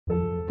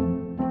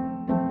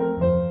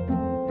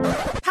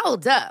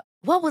Hold up.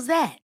 What was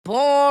that?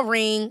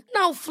 Boring.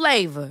 No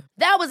flavor.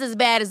 That was as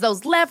bad as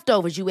those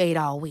leftovers you ate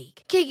all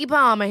week. Keke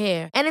Palmer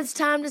here, and it's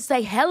time to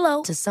say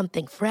hello to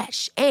something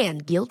fresh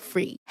and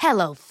guilt-free.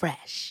 Hello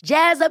Fresh.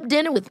 Jazz up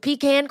dinner with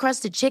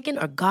pecan-crusted chicken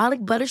or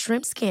garlic butter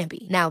shrimp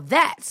scampi. Now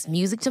that's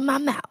music to my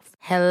mouth.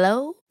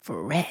 Hello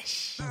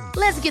Fresh.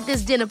 Let's get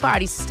this dinner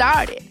party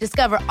started.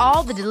 Discover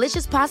all the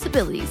delicious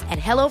possibilities at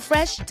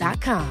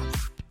hellofresh.com.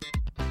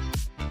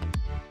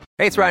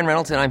 Hey, it's Ryan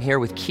Reynolds, and I'm here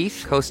with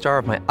Keith, co-star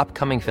of my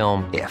upcoming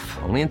film, If,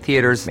 only in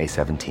theaters May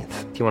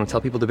 17th. Do you want to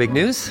tell people the big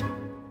news?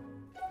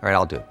 All right,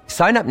 I'll do it.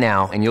 Sign up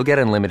now and you'll get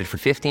unlimited for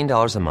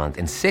 $15 a month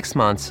and 6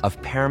 months of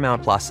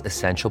Paramount Plus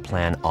Essential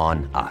Plan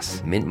on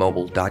us.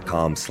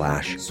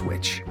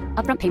 MintMobile.com/switch.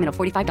 Upfront payment of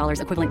 $45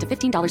 equivalent to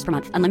 $15 per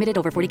month. Unlimited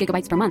over 40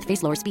 gigabytes per month.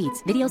 Face lower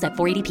speeds. Videos at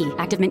 480p.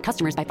 Active Mint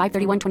customers by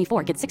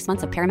 531.24 get 6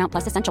 months of Paramount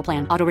Plus Essential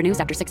Plan. Auto renews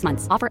after 6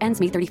 months. Offer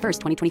ends May 31st,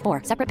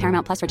 2024. Separate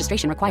Paramount Plus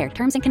registration required.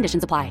 Terms and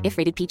conditions apply if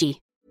rated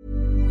PG.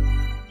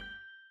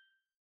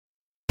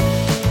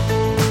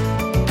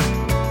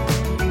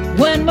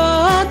 One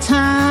more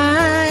time.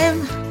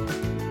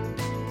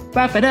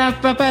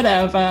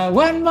 Ba-ba-da-ba-ba-da-ba.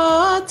 One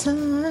more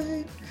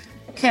time.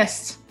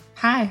 Kirst,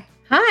 hi.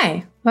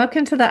 Hi,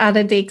 welcome to the Art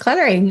of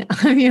Decluttering.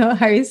 I'm your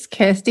host,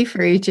 Kirsty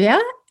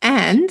Ferrugia,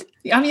 and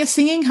I'm your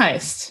singing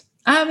host.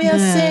 I'm your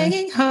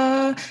singing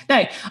host.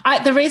 No,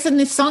 the reason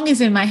this song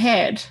is in my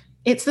head,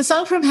 it's the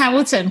song from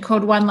Hamilton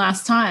called One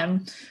Last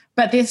Time,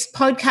 but this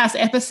podcast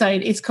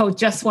episode is called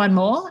Just One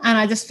More, and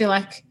I just feel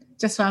like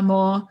just one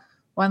more,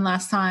 one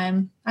last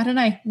time. I don't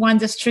know, one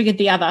just triggered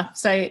the other.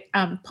 So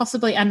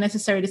possibly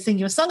unnecessary to sing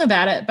you a song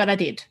about it, but I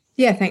did.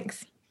 Yeah,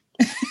 thanks.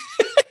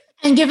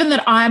 And given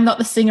that I'm not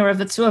the singer of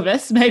the two of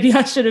us, maybe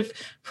I should have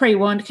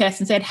pre-warned Kirst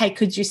and said, hey,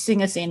 could you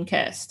sing us in,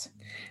 Kirst?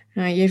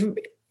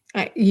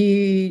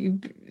 You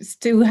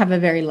still have a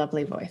very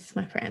lovely voice,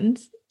 my friend.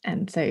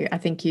 And so I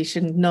think you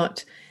should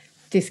not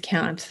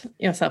discount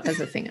yourself as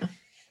a singer.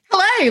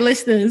 Hello,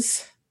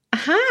 listeners.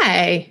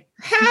 Hi.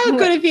 How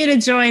good of you to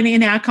join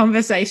in our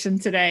conversation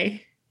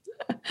today.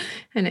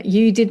 And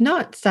you did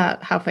not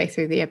start halfway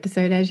through the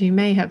episode, as you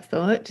may have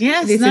thought.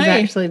 Yes, This is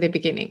actually the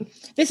beginning.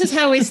 This is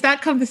how we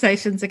start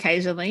conversations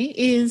occasionally,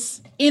 is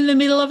in the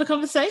middle of a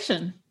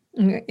conversation.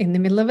 In the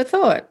middle of a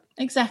thought.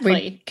 Exactly.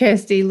 With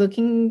Kirsty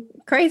looking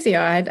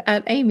crazy-eyed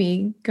at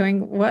Amy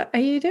going, what are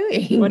you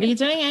doing? What are you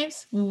doing,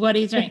 Ames? What are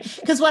you doing?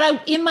 Because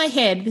in my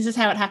head, this is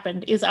how it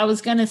happened, is I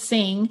was going to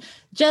sing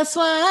just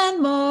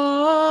one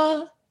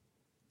more,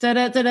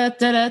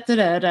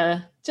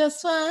 da-da-da-da-da-da-da-da,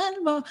 just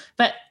one more.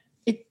 But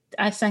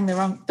I sang the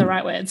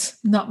right words,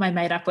 not my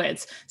made-up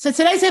words. So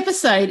today's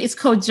episode is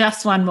called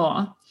Just One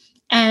More,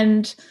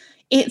 and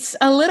it's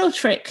a little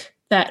trick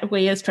that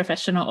we as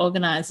professional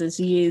organisers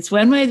use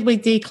when we're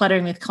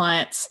decluttering with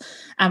clients.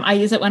 I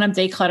use it when I'm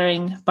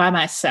decluttering by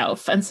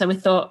myself, and so we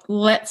thought,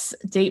 let's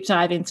deep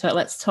dive into it.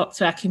 Let's talk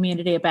to our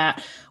community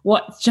about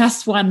what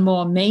Just One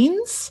More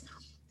means,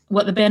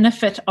 what the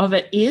benefit of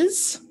it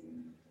is.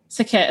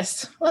 So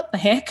Kirst, what the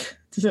heck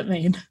does it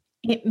mean?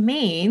 It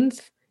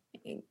means...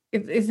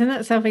 Isn't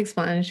that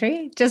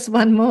self-explanatory? Just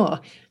one more.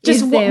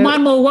 Just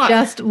one more what?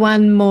 Just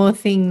one more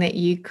thing that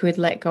you could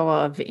let go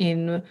of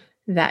in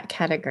that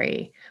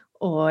category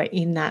or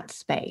in that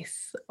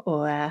space.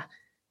 Or,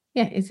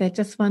 is there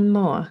just one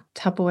more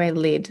Tupperware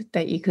lid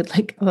that you could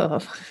let go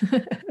of?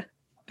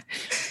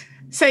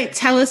 So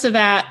tell us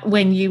about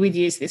when you would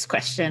use this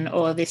question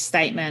or this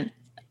statement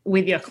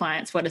with your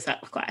clients. What does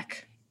that look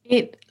like?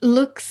 It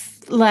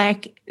looks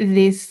like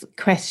this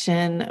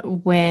question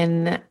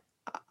when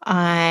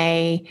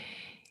I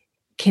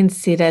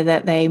consider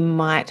that they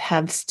might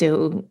have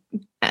still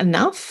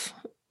enough.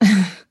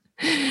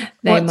 Too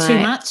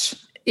much?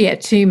 Yeah,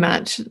 too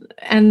much.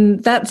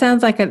 And that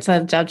sounds like it's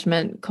a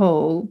judgment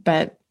call,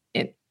 but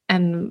it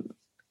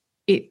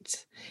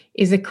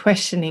is a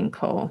questioning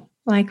call.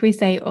 Like we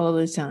say all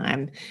the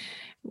time,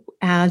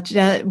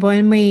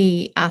 when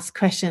we ask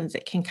questions,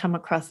 it can come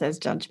across as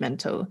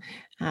judgmental,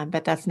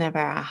 but that's never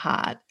our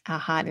heart. Our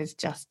heart is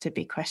just to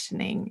be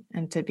questioning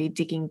and to be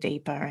digging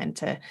deeper and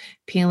to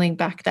peeling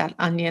back that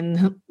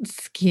onion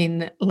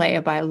skin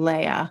layer by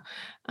layer.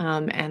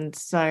 And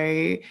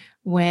so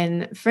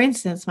when, for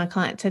instance, my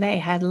client today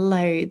had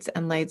loads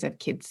and loads of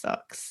kids'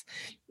 socks,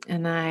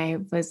 and I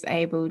was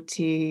able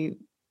to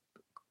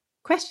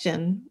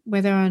question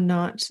whether or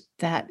not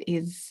that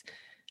is,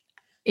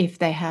 if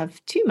they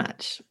have too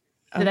much.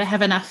 Do they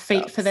have enough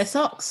feet for their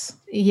socks?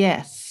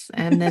 Yes.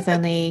 And there's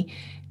only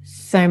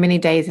so many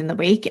days in the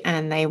week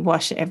and they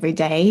wash every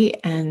day.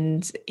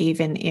 And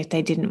even if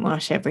they didn't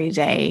wash every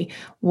day,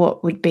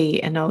 what would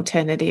be an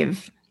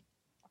alternative?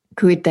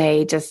 Could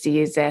they just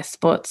use their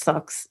sports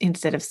socks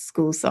instead of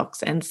school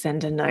socks and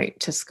send a note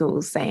to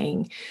school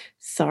saying,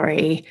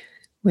 sorry,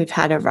 we've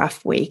had a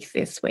rough week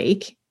this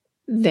week.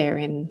 They're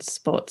in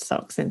sports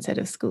socks instead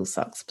of school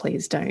socks.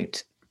 Please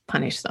don't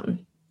punish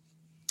them.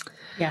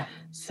 Yeah.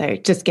 So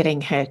just getting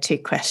her to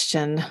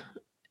question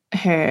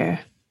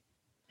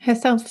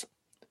herself.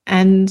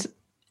 And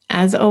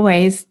as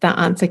always, the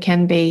answer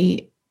can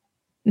be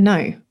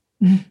no.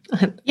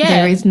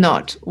 There is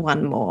not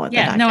one more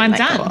that I'm let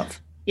go done.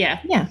 of. Yeah.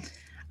 Yeah.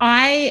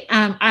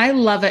 I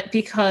love it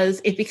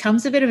because it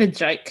becomes a bit of a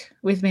joke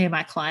with me and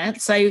my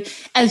clients. So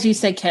as you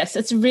said, Kes,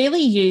 it's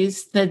really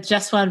used the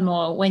just one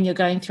more when you're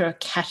going through a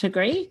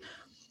category.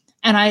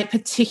 And I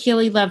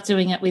particularly love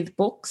doing it with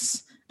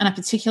books, and I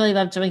particularly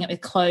love doing it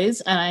with clothes,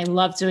 and I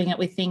love doing it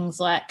with things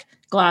like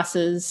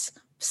glasses,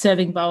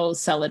 serving bowls,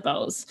 salad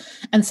bowls.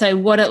 And so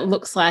what it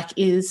looks like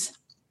is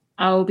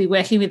I'll be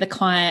working with a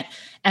client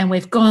and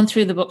we've gone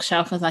through the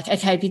bookshelf. I was like,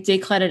 okay, have you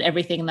decluttered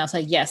everything? And they'll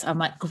say, yes. I'm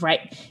like,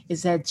 great.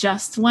 Is there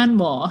just one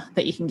more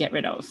that you can get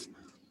rid of?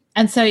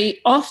 And so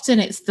often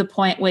it's the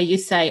point where you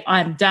say,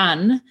 I'm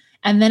done.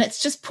 And then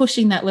it's just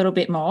pushing that little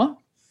bit more.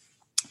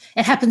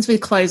 It happens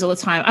with clothes all the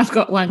time. I've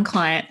got one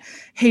client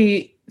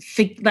who,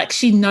 like,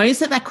 she knows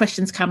that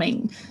question's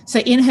coming. So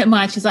in her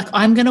mind, she's like,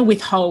 I'm going to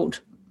withhold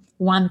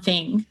one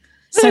thing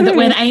so that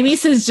when Amy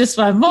says just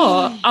one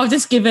more, I'll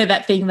just give her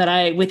that thing that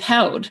I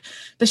withheld.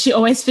 But she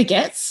always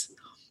forgets.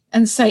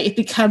 And so it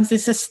becomes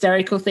this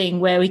hysterical thing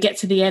where we get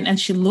to the end and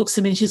she looks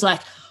at me and she's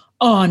like,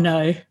 oh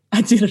no,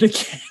 I did it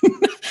again.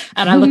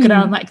 And I look at her,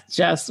 I'm like,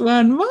 just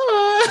one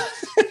more.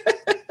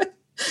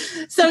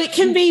 So it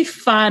can be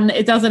fun.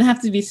 It doesn't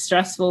have to be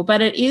stressful,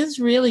 but it is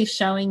really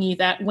showing you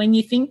that when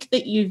you think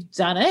that you've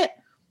done it,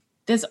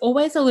 there's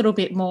always a little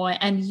bit more.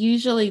 And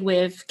usually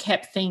we've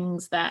kept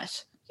things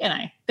that, you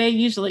know, there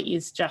usually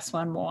is just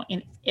one more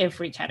in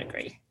every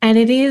category. And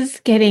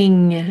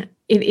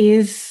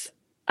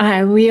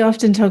we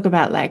often talk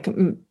about like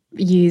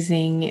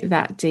using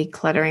that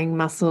decluttering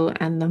muscle,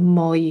 and the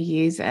more you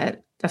use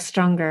it, the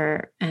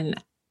stronger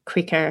and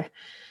quicker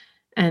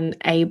and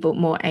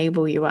more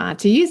able you are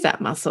to use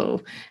that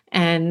muscle.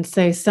 And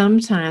so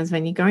sometimes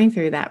when you're going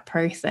through that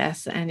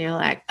process and you're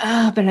like,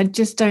 but I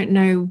just don't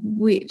know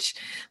which,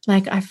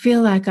 like, I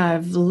feel like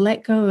I've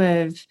let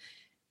go of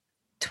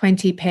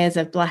 20 pairs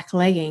of black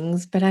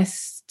leggings, but I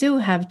still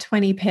have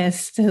 20 pairs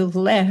still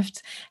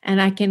left,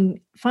 and I can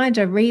find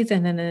a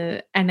reason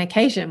and an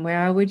occasion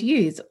where I would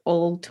use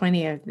all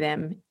 20 of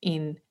them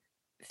in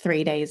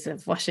 3 days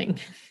of washing.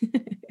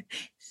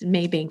 It's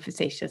me being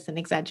facetious and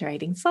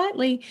exaggerating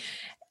slightly.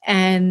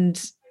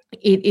 And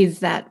it is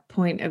that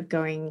point of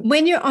going,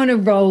 when you're on a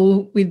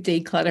roll with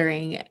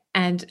decluttering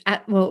and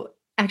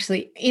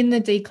actually in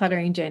the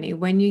decluttering journey,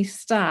 when you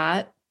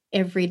start,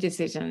 every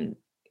decision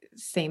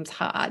seems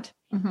hard.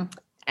 Mm-hmm.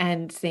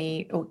 And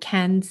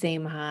can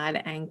seem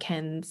hard, and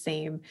can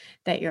seem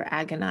that you're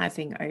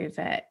agonizing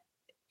over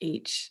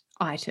each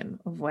item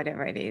of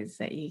whatever it is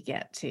that you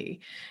get to.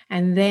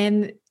 And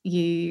then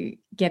you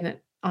get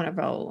it on a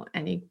roll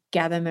and you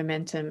gather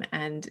momentum,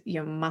 and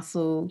your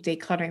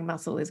decluttering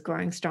muscle is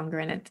growing stronger,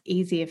 and it's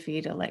easier for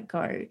you to let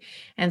go.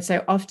 And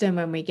so often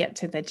when we get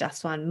to the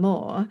just one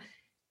more,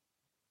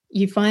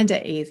 you find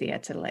it easier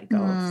to let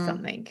go of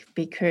something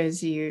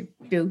because you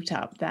built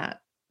up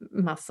that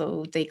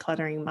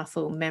decluttering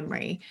muscle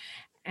memory.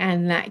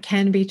 And that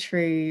can be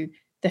true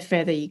the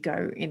further you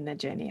go in the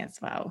journey as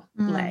well.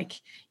 Like,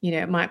 you know,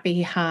 it might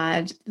be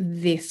hard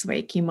this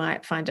week. You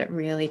might find it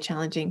really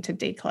challenging to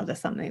declutter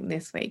something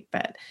this week,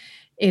 but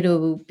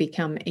it'll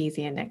become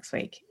easier next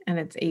week, and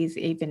it's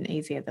even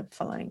easier the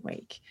following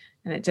week.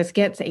 And it just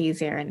gets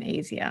easier and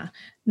easier.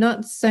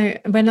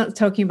 We're not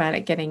talking about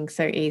it getting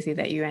so easy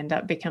that you end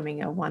up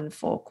becoming a 1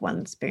 fork,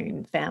 1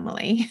 spoon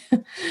family.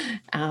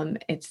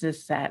 It's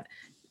just that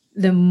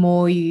the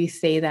more you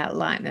see that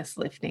lightness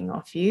lifting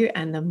off you,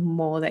 and the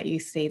more that you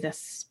see the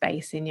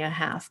space in your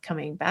house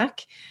coming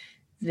back,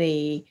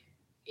 the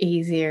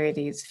easier it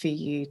is for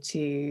you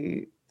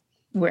to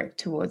work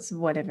towards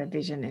whatever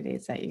vision it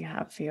is that you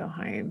have for your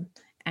home.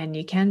 And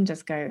you can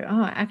just go,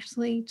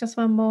 actually, just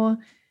one more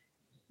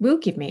will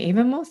give me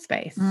even more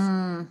space.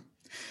 So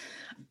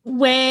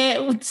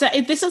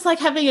this is like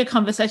having a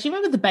conversation.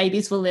 Remember the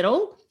babies were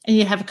little and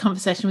you have a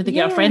conversation with a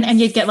girlfriend, and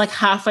you'd get like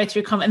halfway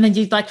through and then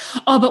you'd like,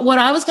 but what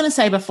I was going to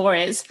say before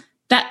is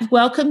that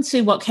welcome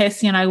to what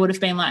Kirsty and I would have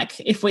been like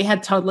if we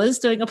had toddlers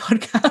doing a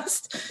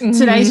podcast. Mm-hmm.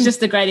 Today's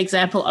just a great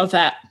example of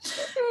that.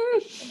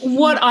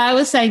 What I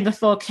was saying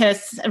before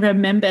Kirsty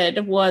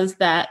remembered was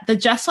that the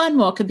just one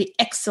more could be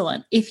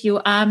excellent if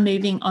you are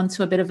moving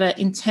onto a bit of an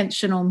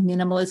intentional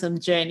minimalism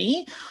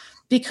journey.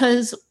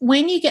 Because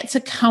when you get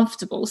to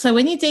comfortable, so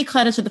when you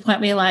declutter to the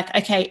point where you're like,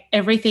 okay,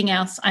 everything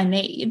else I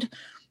need,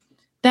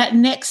 that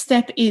next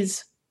step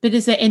is, but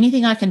is there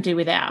anything I can do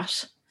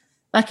without?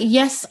 Like,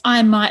 yes,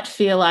 I might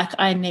feel like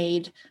I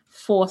need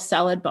 4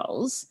 salad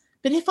bowls,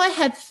 but if I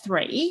had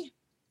 3,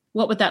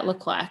 what would that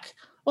look like?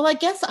 Well, I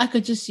guess I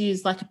could just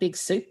use like a big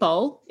soup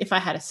bowl if I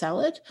had a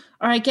salad,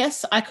 or I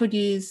guess I could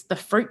use the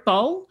fruit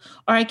bowl,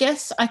 or I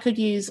guess I could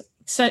use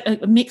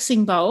a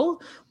mixing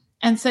bowl.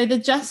 And so the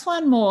just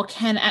one more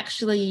can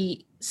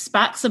actually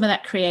spark some of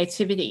that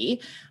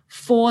creativity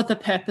for the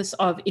purpose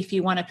of if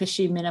you want to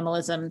pursue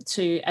minimalism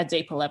to a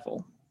deeper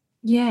level.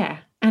 Yeah.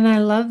 And I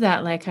love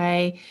that. Like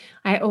I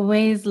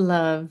always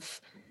love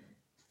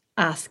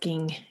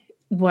asking,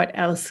 what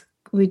else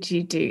would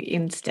you do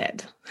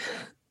instead?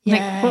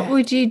 Yeah. Like, what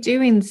would you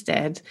do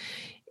instead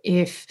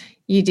if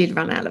you did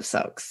run out of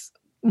socks?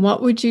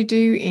 What would you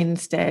do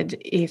instead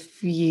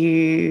if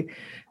you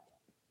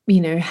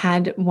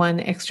had one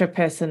extra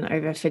person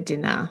over for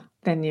dinner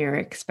than you're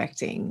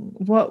expecting?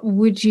 What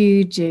would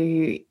you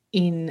do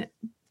in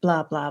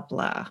blah, blah,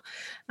 blah?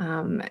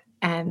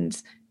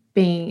 And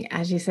being,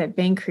 as you said,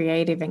 being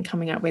creative and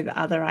coming up with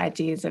other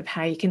ideas of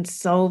how you can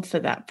solve for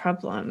that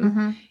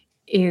problem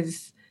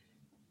is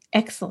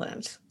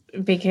excellent,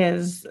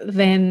 because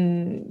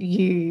then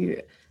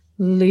you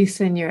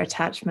loosen your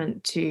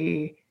attachment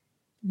to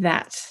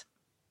that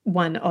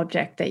one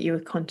object that you were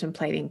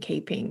contemplating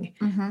keeping,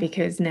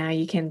 because now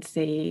you can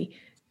see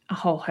a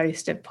whole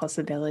host of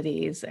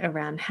possibilities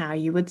around how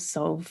you would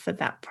solve for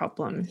that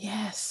problem.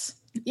 Yes.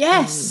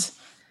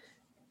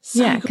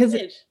 So because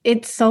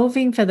it's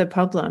solving for the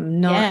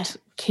problem, not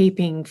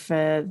keeping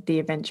for the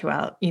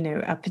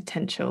a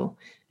potential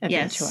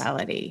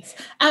eventuality. Yes.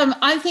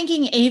 I'm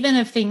thinking even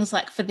of things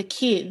like for the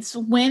kids,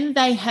 when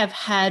they have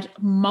had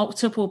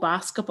multiple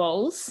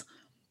basketballs,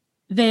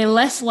 they're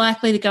less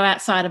likely to go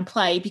outside and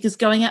play, because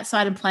going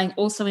outside and playing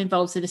also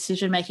involves the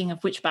decision-making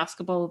of which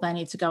basketball they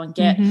need to go and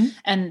get.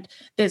 And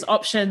there's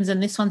options,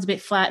 and this one's a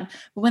bit flat.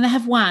 But when they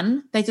have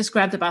one, they just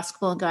grab the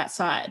basketball and go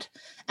outside.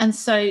 And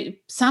so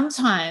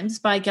sometimes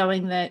by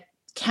going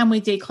can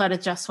we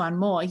declutter just one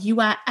more, you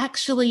are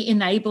actually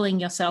enabling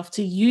yourself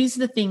to use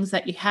the things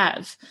that you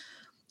have.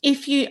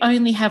 If you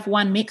only have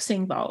one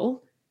mixing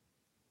bowl,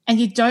 and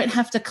you don't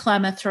have to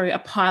clamor through a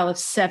pile of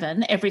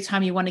 7 every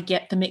time you want to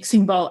get the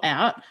mixing bowl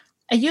out,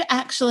 are you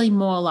actually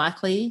more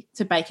likely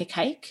to bake a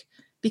cake?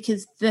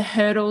 Because the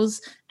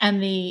hurdles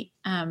and the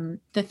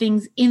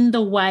things in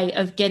the way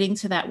of getting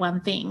to that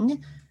one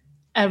thing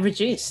are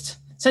reduced.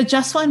 So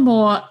just one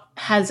more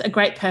has a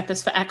great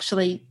purpose for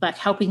actually like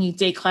helping you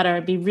declutter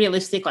and be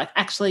realistic. Like,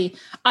 actually,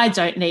 I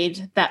don't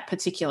need that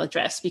particular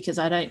dress because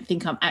I don't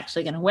think I'm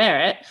actually going to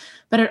wear it.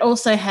 But it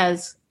also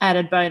has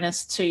added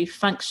bonus to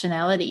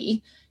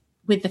functionality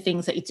with the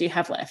things that you do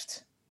have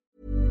left.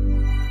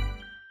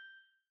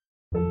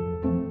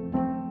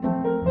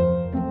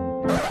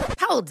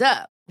 Hold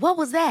up. What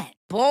was that?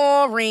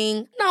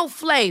 Boring. No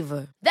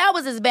flavor. That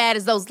was as bad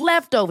as those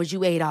leftovers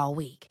you ate all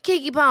week.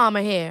 Keke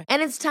Palmer here,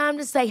 and it's time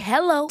to say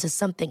hello to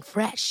something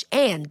fresh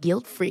and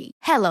guilt-free.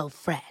 Hello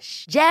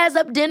Fresh. Jazz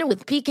up dinner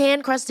with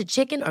pecan-crusted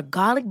chicken or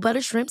garlic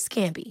butter shrimp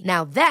scampi.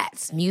 Now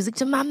that's music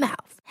to my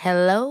mouth.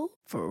 Hello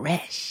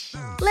Fresh.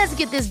 Let's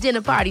get this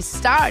dinner party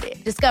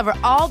started. Discover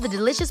all the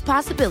delicious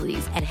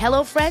possibilities at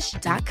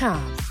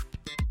hellofresh.com.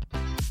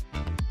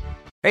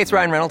 Hey, it's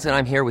Ryan Reynolds, and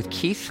I'm here with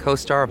Keith,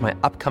 co-star of my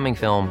upcoming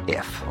film,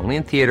 If, only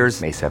in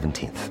theaters May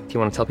 17th. Do you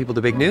want to tell people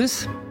the big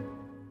news?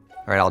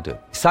 All right, I'll do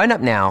it. Sign up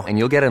now and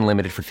you'll get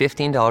unlimited for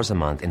 $15 a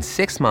month and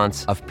 6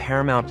 months of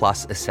Paramount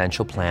Plus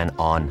Essential Plan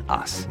on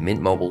us.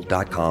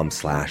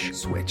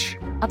 MintMobile.com/switch.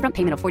 Upfront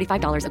payment of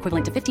 $45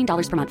 equivalent to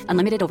 $15 per month.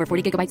 Unlimited over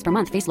 40 gigabytes per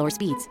month. Face lower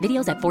speeds.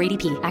 Videos at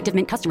 480p. Active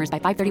Mint customers by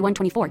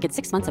 531.24 get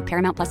 6 months of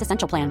Paramount Plus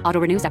Essential Plan.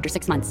 Auto renews after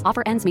 6 months.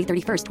 Offer ends May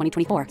 31st,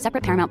 2024.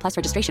 Separate Paramount Plus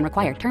registration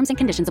required. Terms and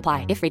conditions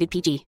apply if rated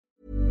PG.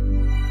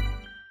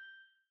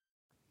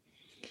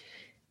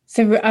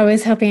 So I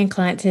was helping a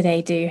client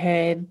today do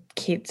her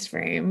kids'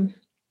 room,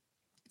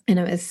 and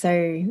it was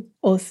so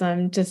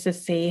awesome just to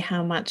see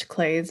how much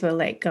clothes were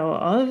let go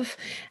of.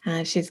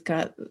 She's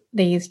got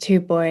these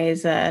 2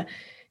 boys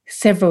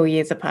several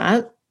years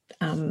apart,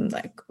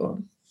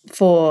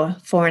 four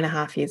and a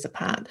half years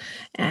apart.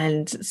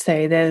 And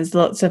so there's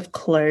lots of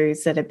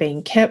clothes that are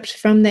being kept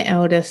from the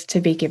eldest to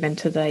be given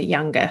to the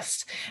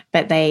youngest,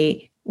 but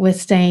they were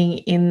staying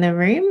in the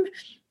room.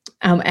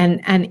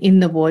 And in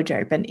the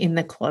wardrobe and in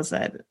the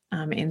closet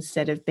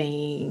instead of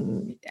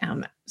being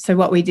so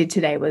what we did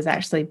today was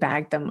actually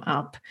bag them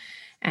up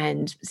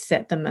and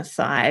set them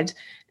aside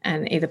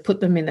and either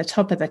put them in the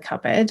top of the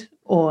cupboard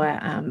or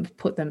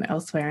put them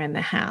elsewhere in the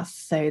house,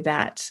 so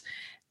that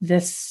the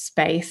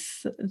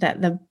space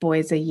that the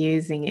boys are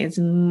using is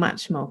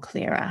much more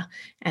clearer,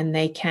 and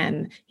they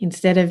can,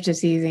 instead of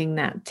just using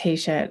that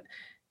t-shirt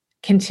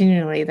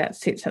continually that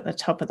sits at the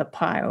top of the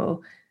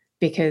pile,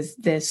 because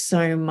there's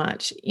so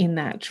much in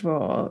that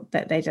drawer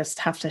that they just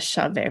have to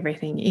shove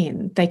everything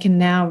in, they can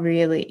now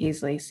really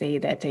easily see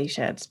their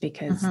t-shirts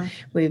because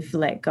we've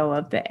let go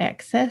of the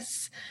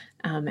excess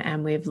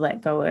and we've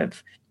let go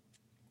of,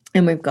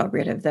 and we've got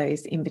rid of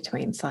those in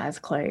between size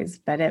clothes.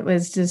 But it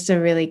was just a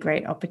really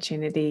great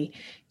opportunity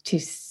to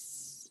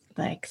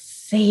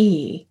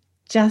see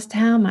just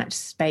how much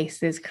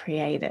space is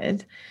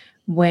created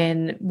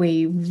when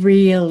we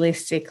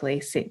realistically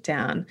sit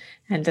down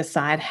and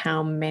decide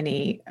how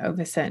many of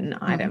a certain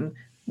item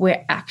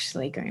we're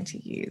actually going to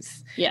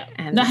use. Yeah.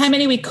 And not how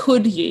many we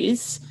could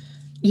use.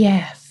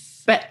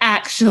 Yes. But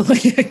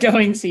actually are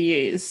going to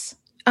use.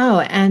 Oh,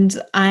 and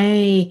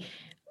I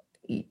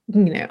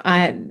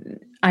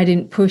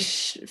didn't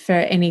push for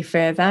any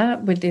further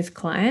with this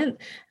client,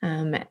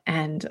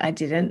 and I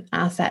didn't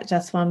ask that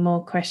just one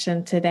more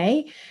question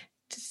today,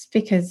 just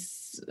because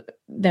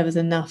there was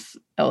enough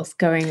else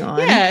going on.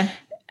 Yeah.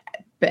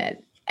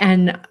 But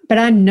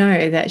I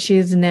know that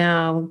she's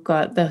now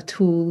got the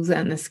tools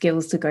and the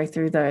skills to go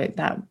through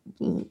that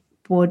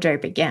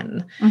wardrobe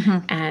again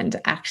and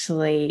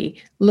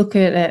actually look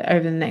at it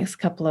over the next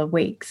couple of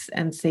weeks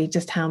and see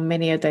just how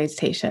many of those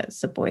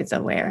t-shirts the boys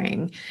are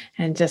wearing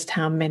and just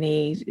how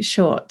many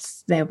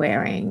shorts they're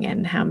wearing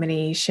and how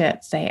many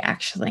shirts they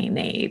actually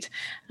need.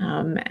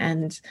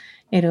 And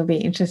it'll be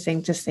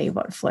interesting to see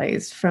what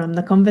flows from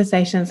the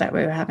conversations that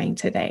we were having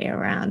today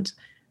around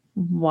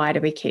why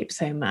do we keep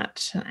so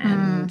much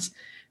and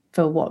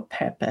for what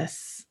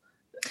purpose.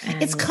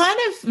 And it's kind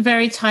of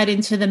very tied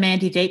into the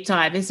Mandy Deep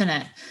Dive, isn't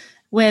it?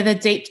 Where the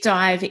deep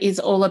dive is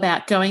all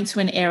about going to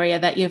an area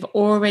that you've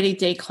already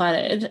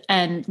decluttered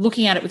and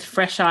looking at it with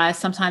fresh eyes,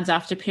 sometimes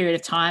after a period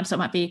of time. So it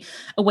might be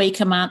a week,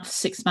 a month,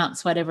 6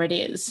 months, whatever it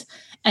is,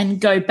 and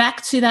go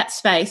back to that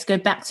space, go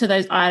back to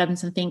those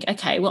items and think,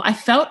 okay, well, I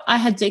felt I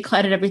had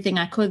decluttered everything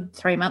I could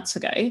 3 months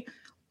ago,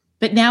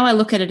 but now I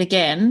look at it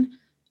again.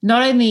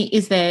 Not only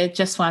is there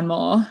just one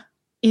more,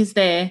 is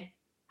there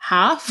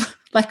half?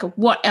 Like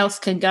what else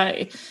can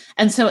go?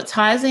 And so it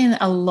ties in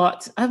a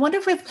lot. I wonder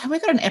if have we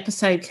got an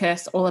episode,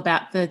 Kirst, all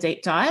about the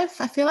deep dive?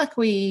 I feel like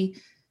we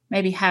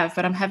maybe have,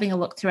 but I'm having a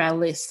look through our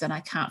list and I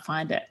can't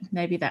find it.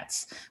 Maybe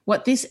that's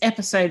what this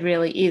episode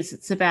really is.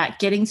 It's about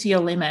getting to your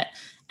limit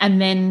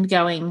and then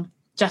going,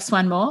 just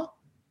one more?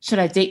 Should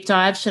I deep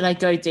dive? Should I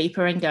go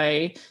deeper and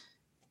go,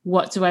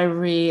 what do I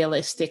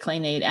realistically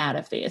need out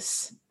of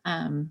this?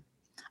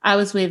 I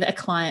was with a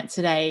client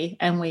today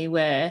and we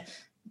were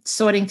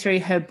sorting through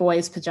her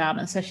boys'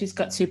 pajamas. So she's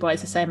got 2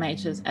 boys the same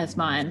age as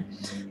mine.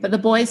 But the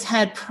boys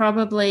had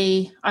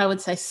probably, I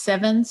would say,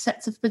 7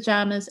 sets of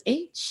pajamas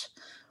each.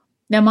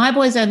 Now, my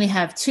boys only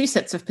have 2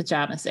 sets of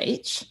pajamas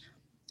each.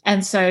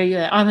 And so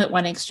I'm at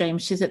one extreme,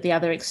 she's at the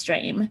other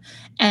extreme.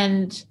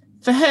 And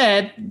for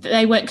her,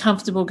 they weren't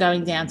comfortable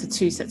going down to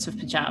 2 sets of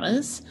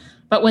pajamas.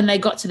 But when they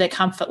got to their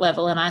comfort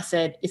level and I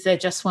said, is there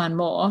just one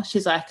more?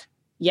 She's like,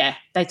 yeah,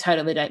 they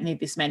totally don't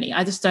need this many.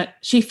 I just don't.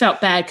 She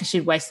felt bad because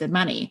she'd wasted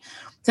money.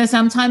 So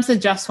sometimes the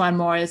just one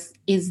more is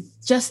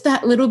just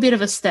that little bit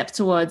of a step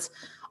towards,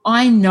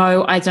 I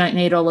know I don't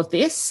need all of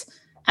this,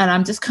 and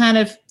I'm just kind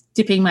of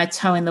dipping my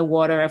toe in the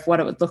water of what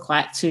it would look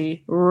like to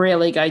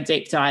really go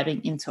deep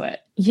diving into it.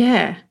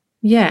 Yeah.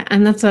 Yeah.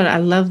 And that's what I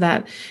love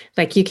that.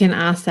 Like you can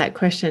ask that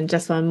question,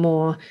 just one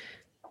more,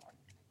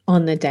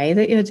 on the day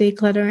that you're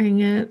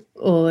decluttering it,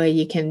 or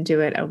you can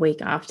do it a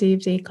week after you've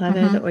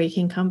decluttered, or you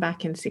can come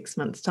back in 6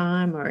 months'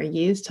 time or a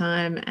year's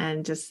time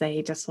and just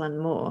say just one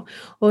more.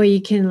 Or you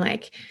can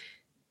like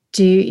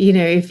do, you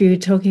know, if you're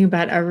talking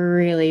about a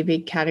really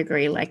big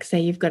category, like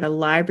say you've got a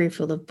library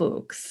full of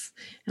books,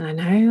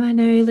 and I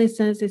know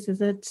listeners, this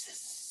is a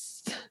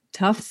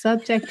tough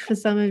subject for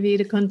some of you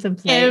to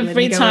contemplate.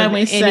 Every time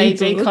we say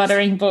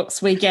decluttering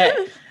books, we get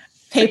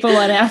people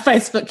on our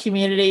Facebook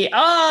community,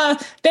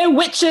 they're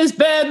witches,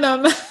 burn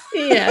them.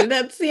 Yeah,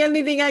 that's the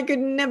only thing I could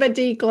never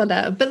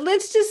declutter. But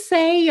let's just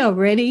say you're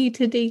ready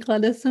to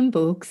declutter some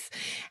books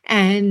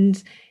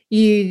and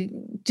you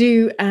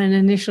do an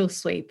initial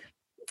sweep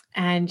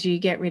and you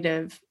get rid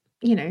of,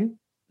 you know,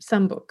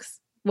 some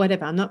books,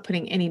 whatever. I'm not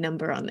putting any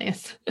number on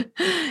this.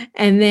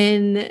 And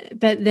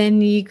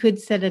then you could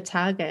set a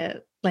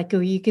target, like,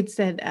 or you could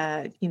set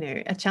a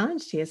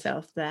challenge to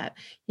yourself that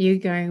you're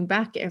going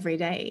back every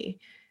day,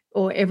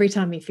 or every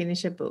time you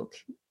finish a book,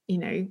 you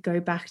know, go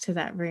back to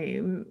that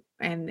room,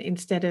 and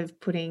instead of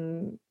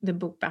putting the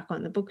book back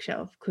on the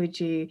bookshelf,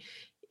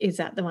 is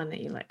that the one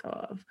that you let go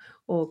of?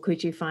 Or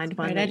could you find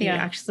one that you're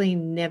actually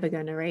never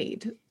going to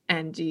read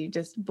and you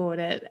just bought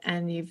it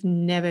and you've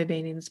never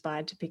been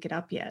inspired to pick it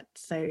up yet?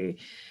 So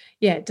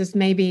yeah, just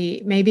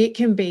maybe it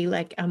can be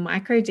like a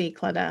micro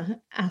declutter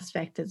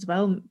aspect as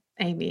well,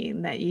 Amy,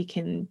 in that you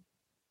can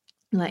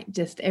like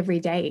just every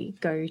day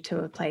go to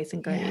a place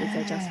and go, is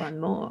there just one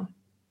more?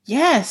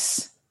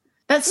 Yes,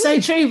 that's so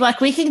true.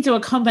 Like we can do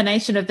a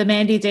combination of the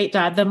Mandy Deep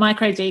Dive, the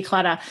micro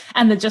declutter,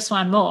 and the just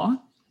one more,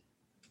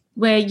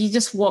 where you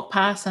just walk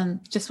past and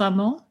just one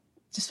more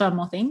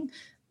thing.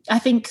 I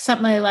think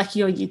something like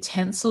your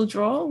utensil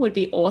drawer would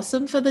be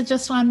awesome for the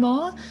just one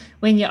more.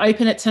 When you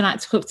open it tonight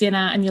to cook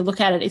dinner and you look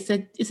at it,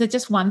 is there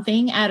just one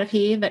thing out of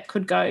here that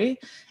could go?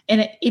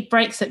 And it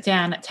breaks it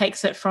down. It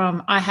takes it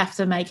from I have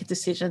to make a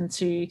decision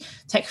to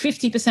take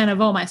 50%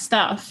 of all my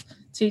stuff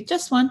to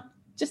just one.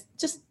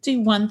 Just do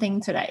one thing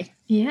today.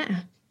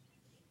 Yeah.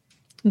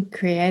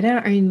 Create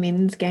our own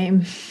men's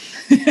game.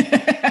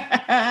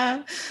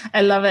 I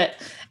love it.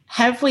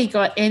 Have we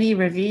got any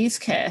reviews,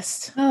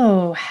 Kirst?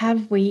 Oh,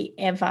 have we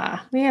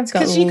ever? We have got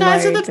because you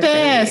guys are the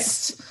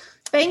best.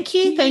 Thank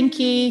you.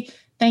 It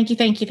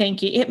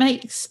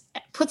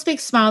puts big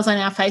smiles on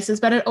our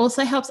faces, but it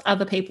also helps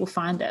other people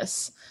find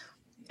us.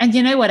 And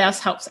you know what else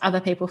helps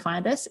other people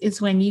find us is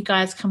when you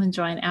guys come and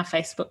join our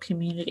Facebook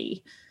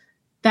community.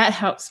 That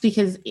helps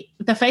because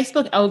the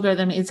Facebook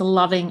algorithm is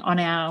loving on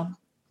our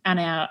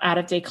Art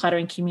of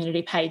Decluttering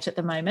community page at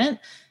the moment,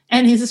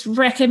 and is just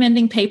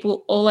recommending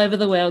people all over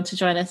the world to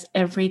join us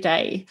every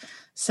day.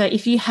 So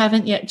if you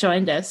haven't yet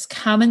joined us,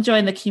 come and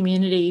join the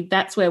community.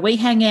 That's where we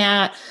hang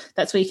out.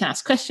 That's where you can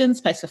ask questions,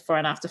 post before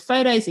and after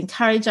photos,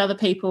 encourage other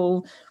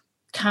people.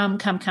 Come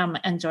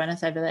and join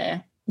us over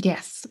there.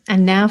 Yes.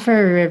 And now for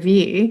a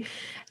review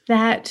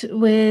that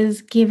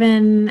was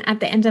given at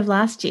the end of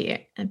last year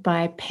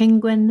by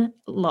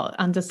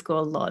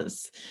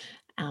Penguin_Loz.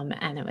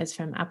 And it was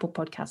from Apple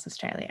Podcasts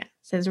Australia. It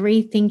says,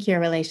 rethink your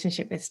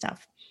relationship with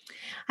stuff.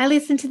 I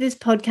listen to this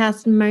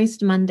podcast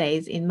most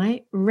Mondays in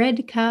my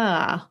red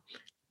car.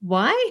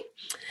 Why?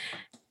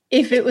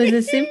 If it was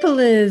as simple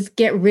as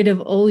get rid of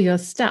all your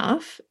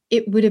stuff,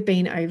 it would have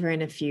been over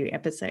in a few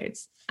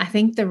episodes. I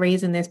think the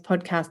reason this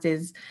podcast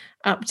is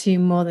up to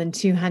more than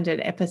 200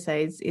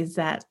 episodes is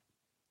that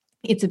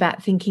it's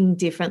about thinking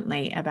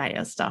differently about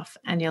your stuff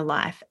and your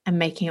life and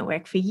making it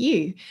work for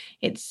you.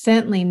 It's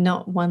certainly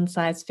not one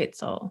size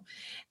fits all.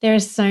 There are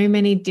so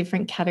many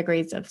different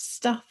categories of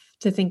stuff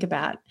to think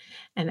about,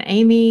 and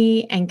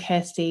Amy and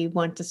Kirsty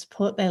want to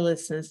support their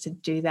listeners to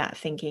do that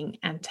thinking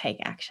and take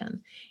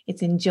action.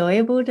 It's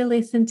enjoyable to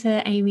listen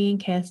to Amy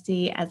and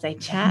Kirsty as they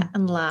chat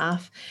and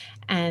laugh,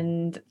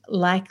 and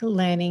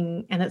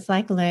it's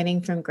like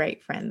learning from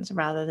great friends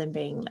rather than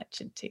being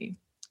lectured to.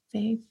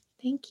 So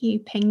thank you,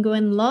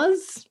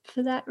 Penguin_Loz,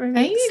 for that review.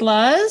 Thanks,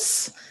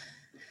 Loz.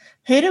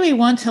 Who do we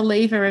want to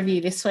leave a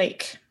review this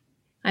week?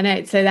 I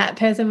know. So that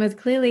person was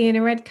clearly in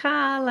a red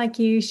car, like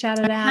you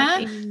shouted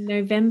out in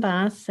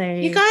November. So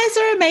you guys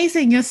are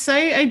amazing. You're so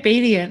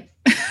obedient.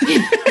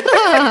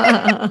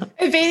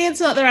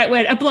 Obedient's not the right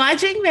word.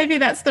 Obliging, maybe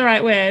that's the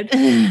right word.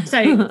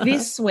 So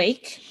this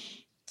week,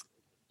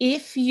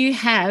 if you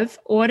have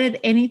ordered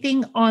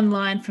anything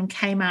online from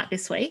Kmart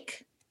this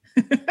week,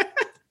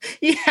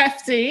 you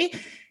have to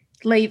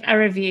leave a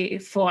review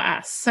for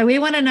us. So we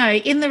want to know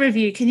in the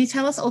review, can you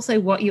tell us also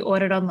what you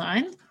ordered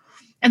online?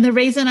 And the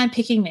reason I'm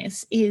picking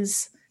this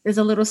is there's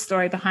a little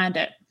story behind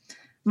it.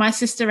 My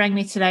sister rang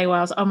me today while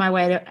I was on my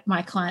way to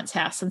my client's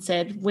house and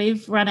said,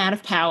 we've run out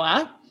of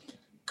power.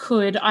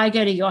 Could I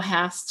go to your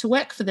house to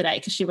work for the day?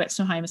 Because she works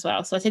from home as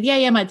well. So I said,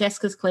 yeah, my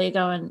desk is clear.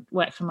 Go and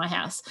work from my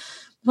house.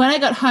 When I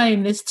got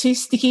home, there's 2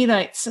 sticky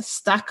notes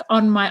stuck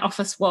on my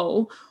office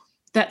wall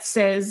that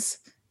says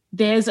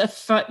there's a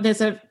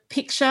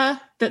picture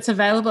that's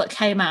available at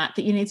Kmart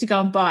that you need to go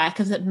and buy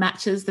because it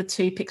matches the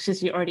 2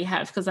 pictures you already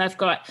have, because I've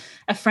got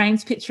a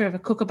framed picture of a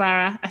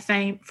kookaburra,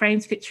 a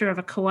framed picture of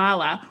a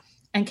koala,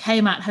 and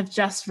Kmart have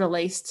just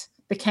released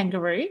the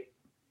kangaroo.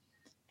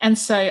 And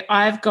so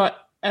I've got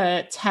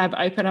a tab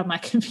open on my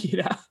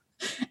computer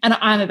and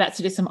I'm about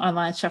to do some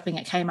online shopping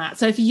at Kmart.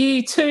 So if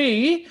you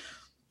too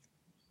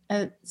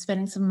are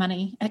spending some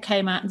money at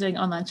Kmart and doing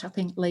online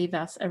shopping, leave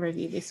us a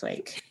review this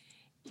week.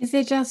 Is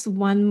there just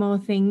one more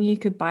thing you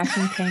could buy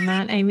from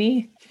Kmart,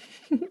 Amy?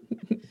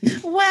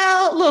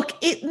 Well, look,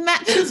 it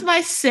matches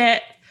my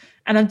set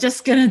and I'm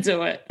just going to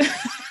do it.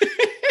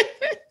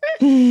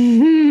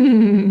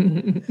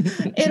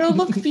 It'll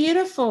look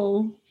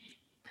beautiful.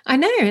 I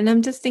know, and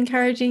I'm just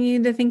encouraging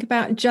you to think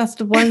about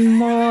just one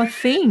more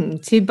thing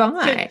to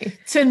buy.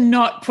 To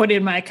not put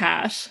in my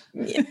cart.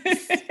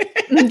 Yes.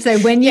 So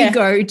when you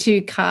go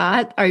to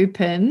cart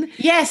open.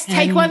 Yes,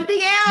 take one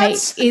thing out.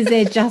 Is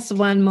there just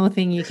one more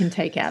thing you can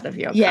take out of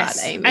your cart,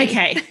 Amy?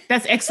 Okay,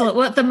 that's excellent.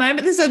 Well, at the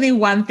moment, there's only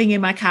one thing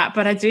in my cart,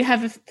 but I do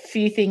have a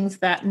few things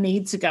that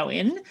need to go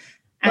in.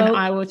 And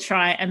I will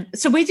try. And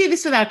so we do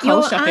this with our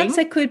Coles shopping. Your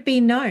answer could be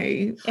no.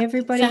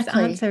 Everybody's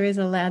answer is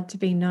allowed to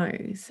be no.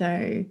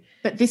 So,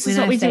 but this is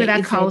what we do with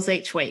our Coles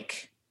each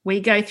week. We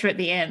go through at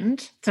the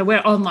end. So we're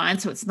online,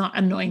 so it's not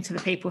annoying to the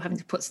people having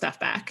to put stuff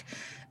back.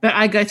 But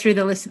I go through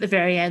the list at the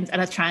very end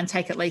and I try and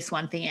take at least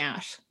one thing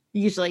out,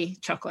 usually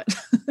chocolate.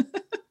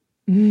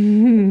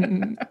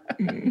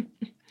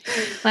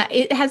 Well,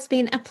 it has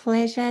been a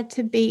pleasure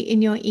to be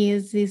in your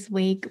ears this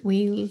week.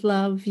 We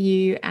love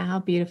you, our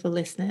beautiful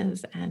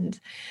listeners, and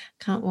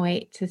can't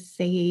wait to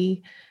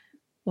see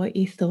what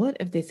you thought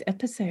of this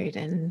episode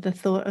and the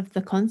thought of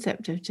the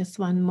concept of just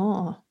one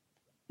more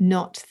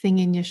not thing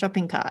in your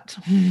shopping cart.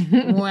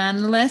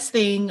 One less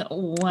thing,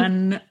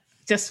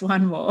 just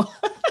one more.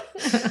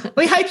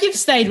 We hope you've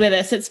stayed with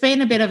us. It's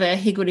been a bit of a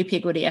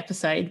higgledy-piggledy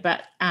episode,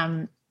 but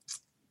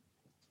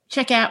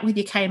check out with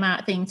your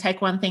Kmart thing,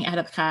 take one thing out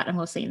of the cart, and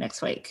we'll see you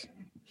next week.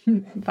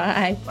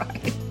 Bye.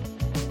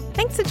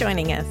 Thanks for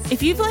joining us.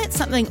 If you've learnt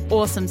something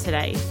awesome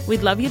today,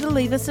 we'd love you to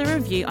leave us a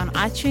review on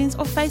iTunes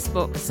or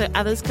Facebook so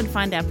others can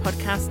find our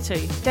podcast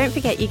too. Don't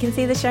forget you can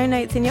see the show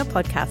notes in your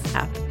podcast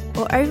app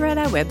or over at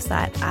our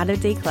website,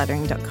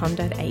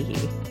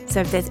 artofdecluttering.com.au. So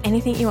if there's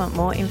anything you want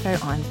more info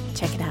on,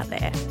 check it out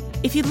there.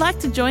 If you'd like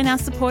to join our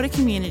supporter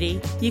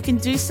community, you can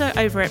do so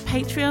over at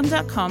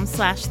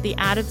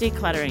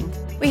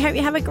patreon.com/theartofdecluttering. We hope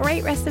you have a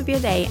great rest of your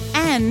day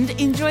and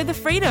enjoy the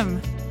freedom.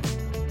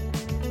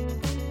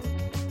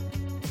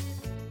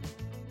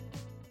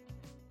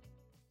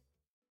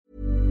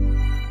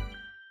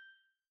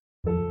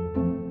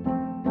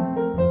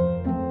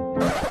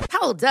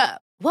 Hold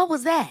up. What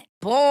was that?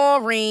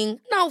 Boring.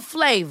 No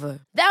flavor.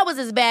 That was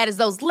as bad as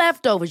those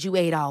leftovers you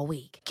ate all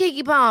week.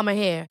 Keke Palmer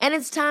here, and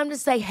it's time to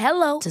say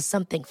hello to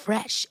something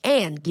fresh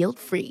and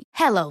guilt-free.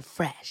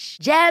 HelloFresh.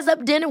 Jazz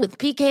up dinner with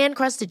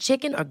pecan-crusted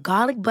chicken or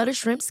garlic butter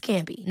shrimp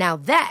scampi. Now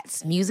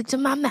that's music to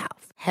my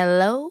mouth.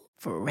 Hello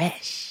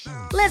Fresh.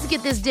 Let's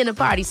get this dinner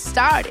party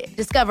started.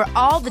 Discover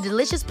all the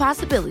delicious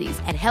possibilities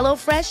at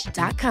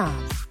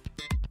HelloFresh.com.